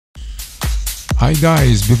Hi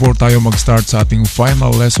guys! Before tayo mag-start sa ating final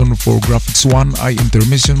lesson for Graphics 1 ay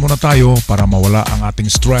intermission muna tayo para mawala ang ating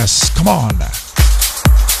stress. Come on!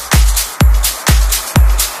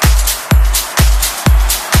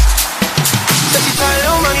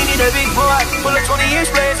 Full of 20-inch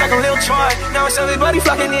blades like a little Troy. Now it's everybody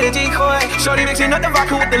flocking near the decoy. Shorty mixing up the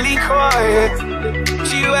vodka with the liquor.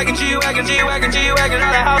 G-Wagon, G-Wagon, G-Wagon, G-Wagon.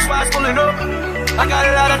 All the housewives pulling up. I got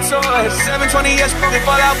a lot of toys. 720S, probably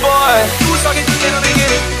fall out, boy. You was talking to me in the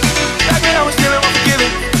beginning. Back then I was feeling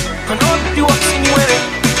unforgiving. I know you up to see me winning.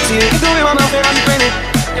 See it through in my mouth and I'm grinning.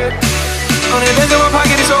 Yeah. On the bench in my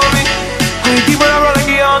pocket, it's over me. Honey, people are rolling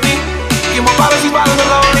the on me. Get more bottles, these bottles are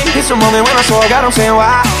lonely. It's a moment when I saw God, I'm saying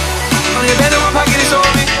wow. On the bench in my pocket, it's over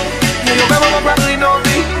me. Yeah, your grandma probably know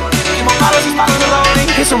me. Get more bottles, these bottles are lonely.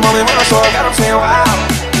 It's a moment when I saw God, I'm saying wow.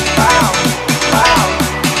 Wow, wow,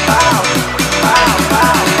 wow, wow, wow,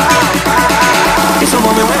 wow, wow. It's a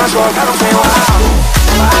moment when I saw God, I'm saying wow.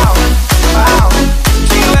 Wow, wow.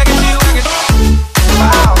 G-Wagon, G-Wagon.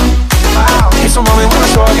 Wow, wow. It's a moment when I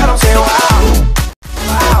saw God, I'm saying wow.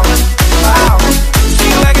 Wow, wow.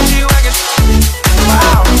 G-Wagon, G-Wagon.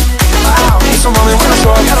 Wow, wow. It's a moment when I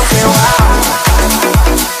saw God, I'm saying wow.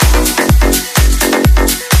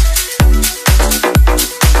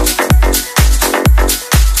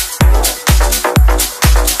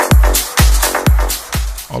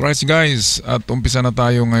 Alright guys, at umpisa na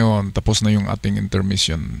tayo ngayon. Tapos na yung ating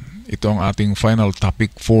intermission. Ito ang ating final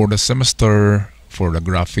topic for the semester for the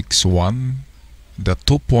Graphics 1. The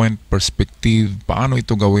two-point perspective, paano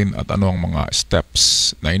ito gawin at ano ang mga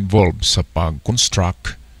steps na involved sa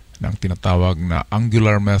pag-construct ng tinatawag na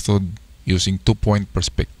angular method using two-point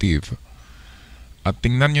perspective. At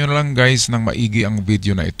tingnan nyo lang guys ng maigi ang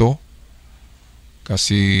video na ito.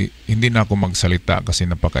 Kasi hindi na ako magsalita kasi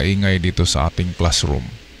napakaingay dito sa ating classroom.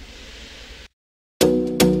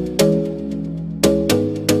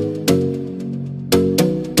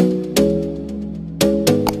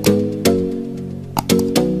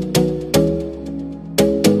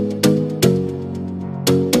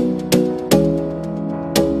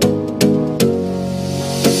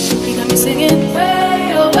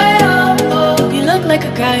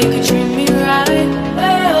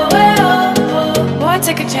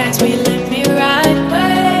 Take a chance, will you let me ride?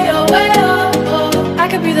 Way oh, way oh, oh. I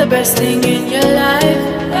could be the best thing in your life.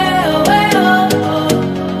 Way oh, way oh, oh.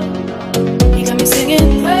 You got me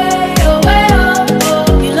singing. Way oh, way oh,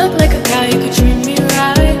 oh. You look like a guy, you could treat me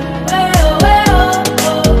right. Way oh,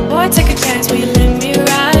 oh. Boy, take a chance, will you let me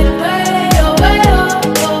ride? Way oh,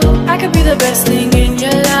 oh. I could be the best thing in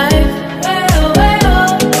your life. Way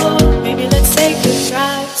oh, oh. Maybe let's take a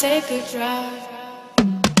drive, take a drive.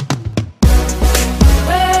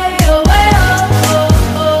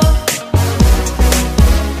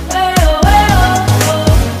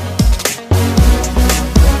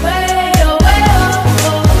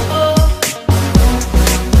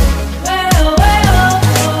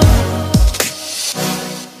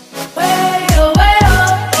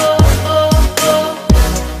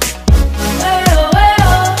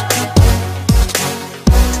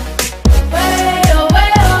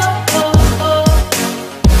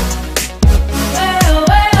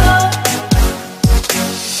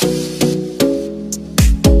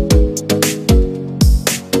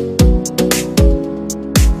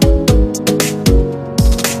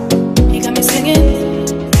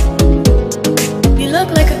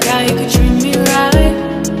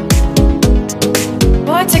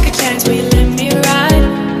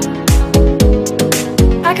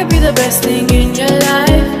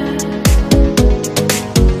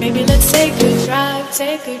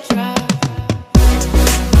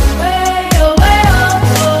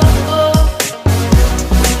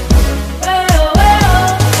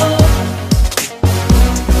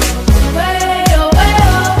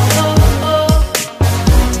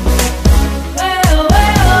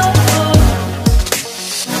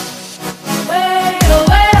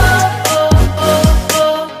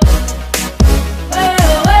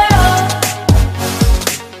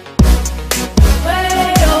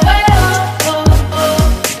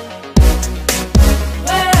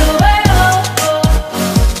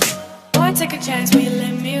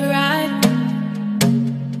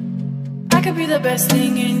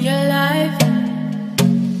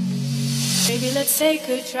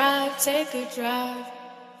 Take a drive.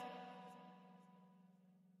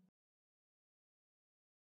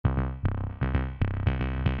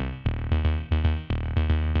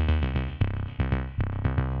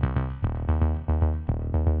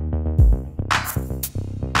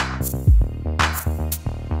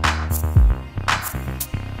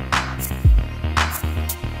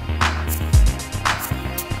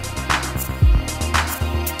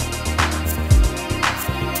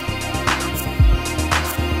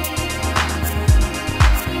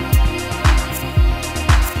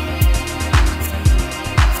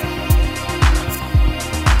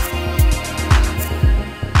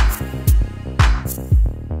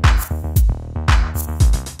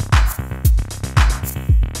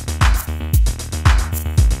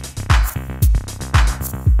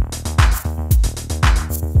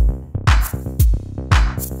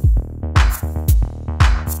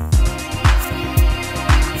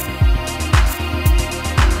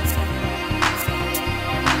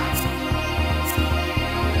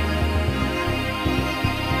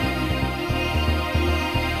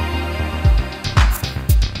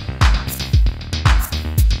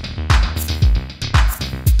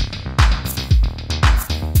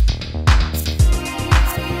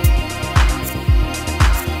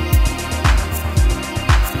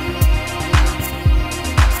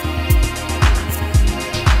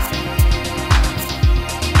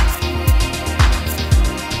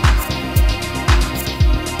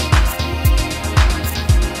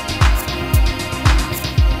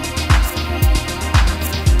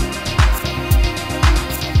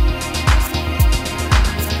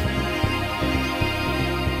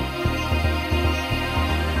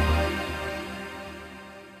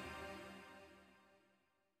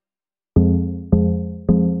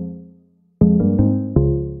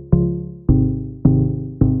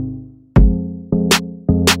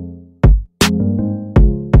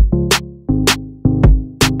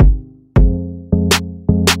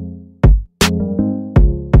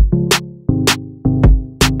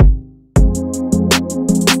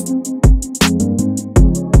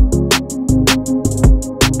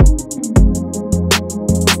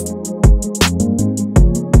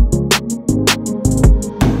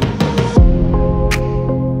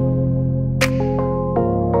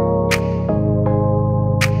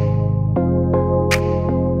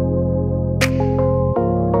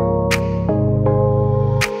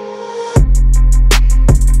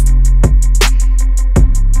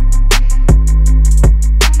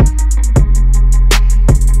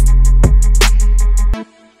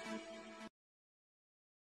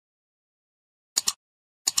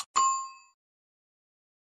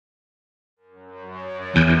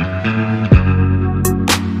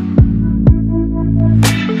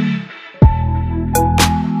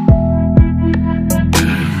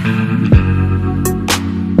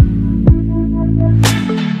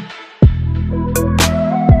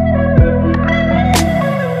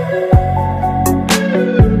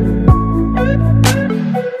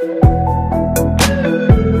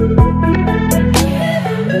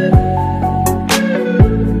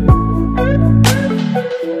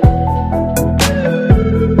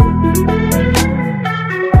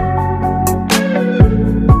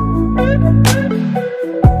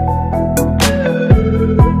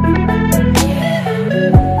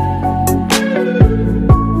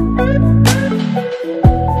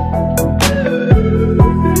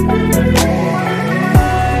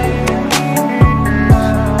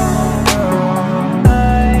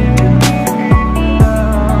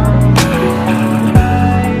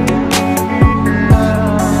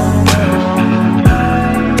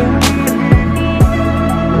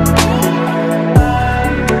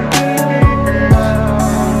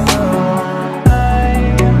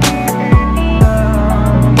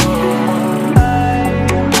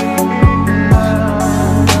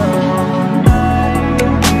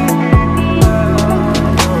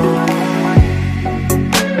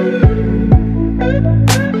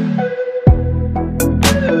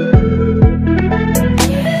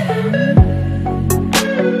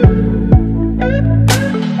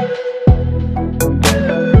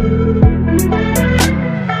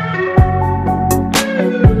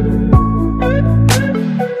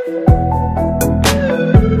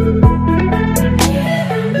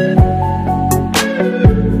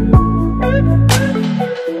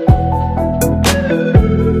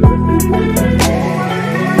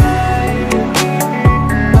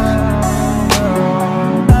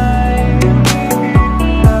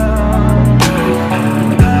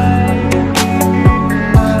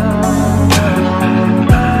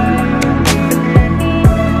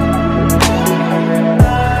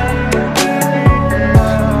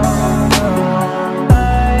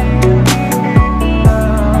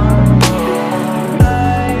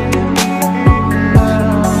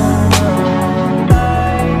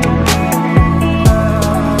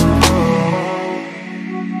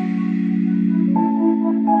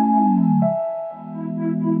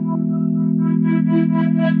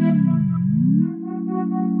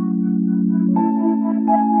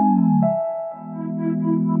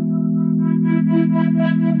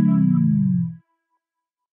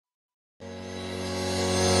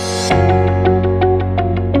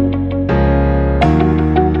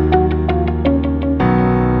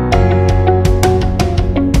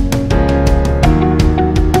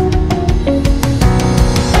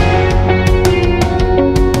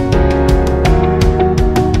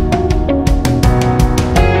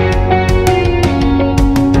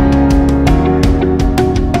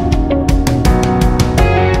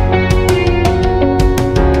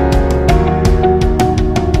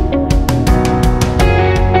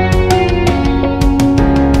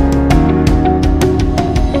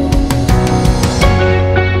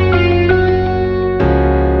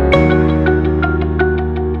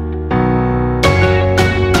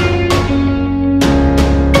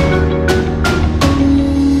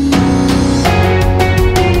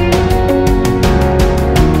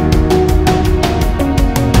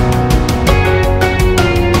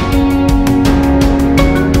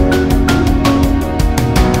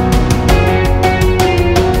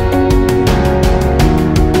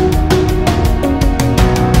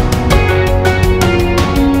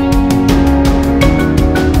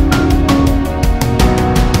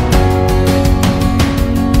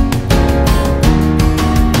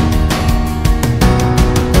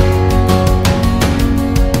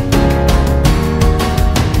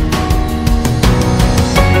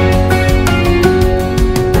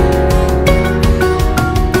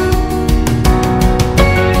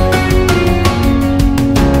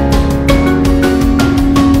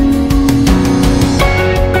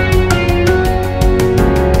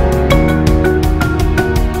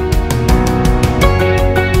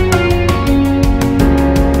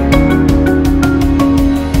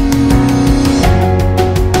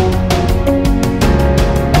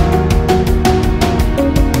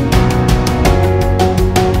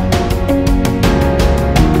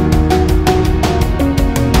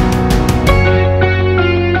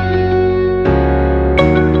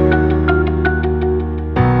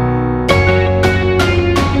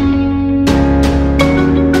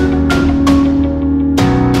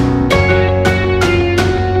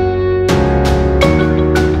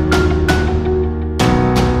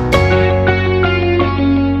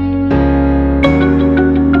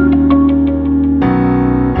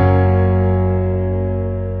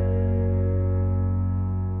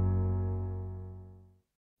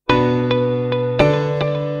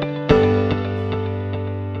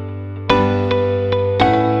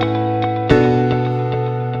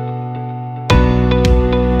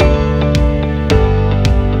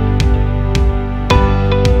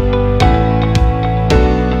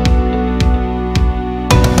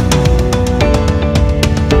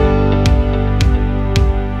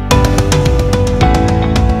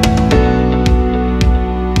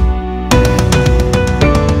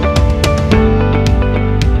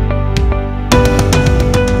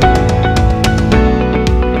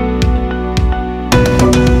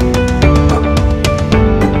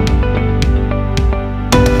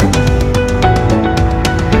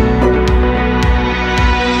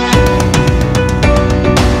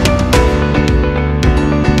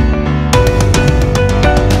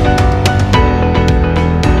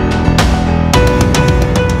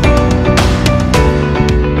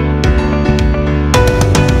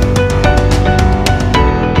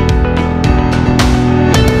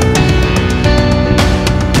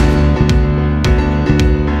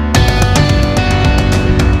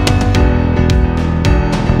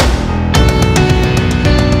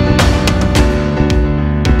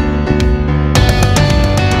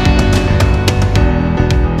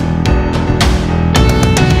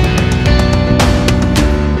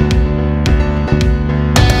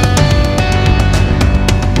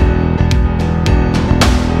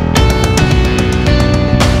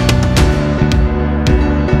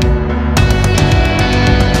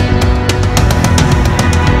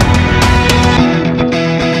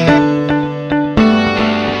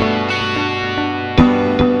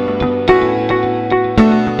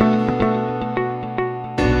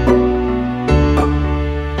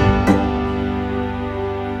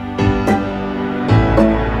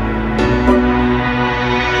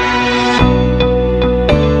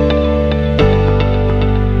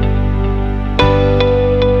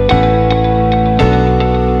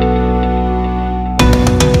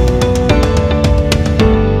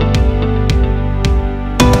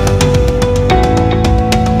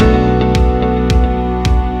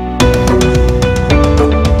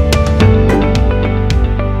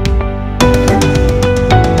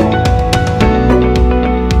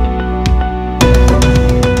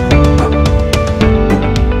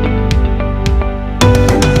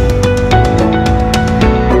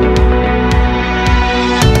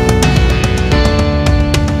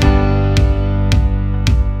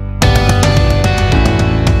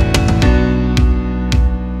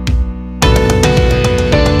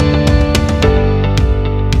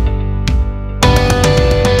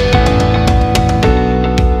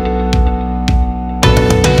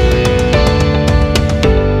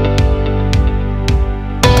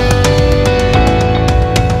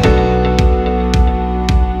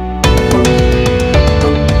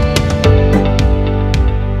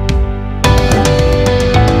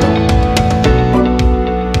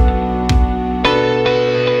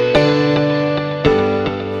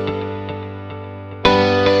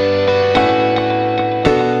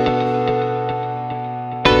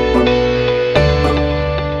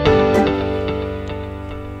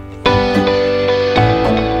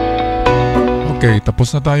 Okay,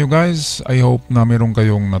 tapos na tayo guys. I hope na meron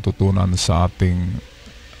kayong natutunan sa ating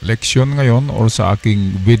leksyon ngayon or sa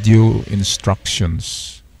aking video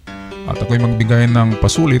instructions. At ako'y magbigay ng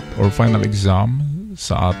pasulit or final exam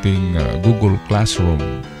sa ating Google Classroom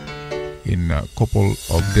in a couple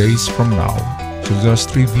of days from now. So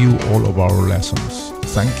just review all of our lessons.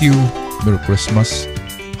 Thank you. Merry Christmas.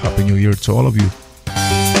 Happy New Year to all of you.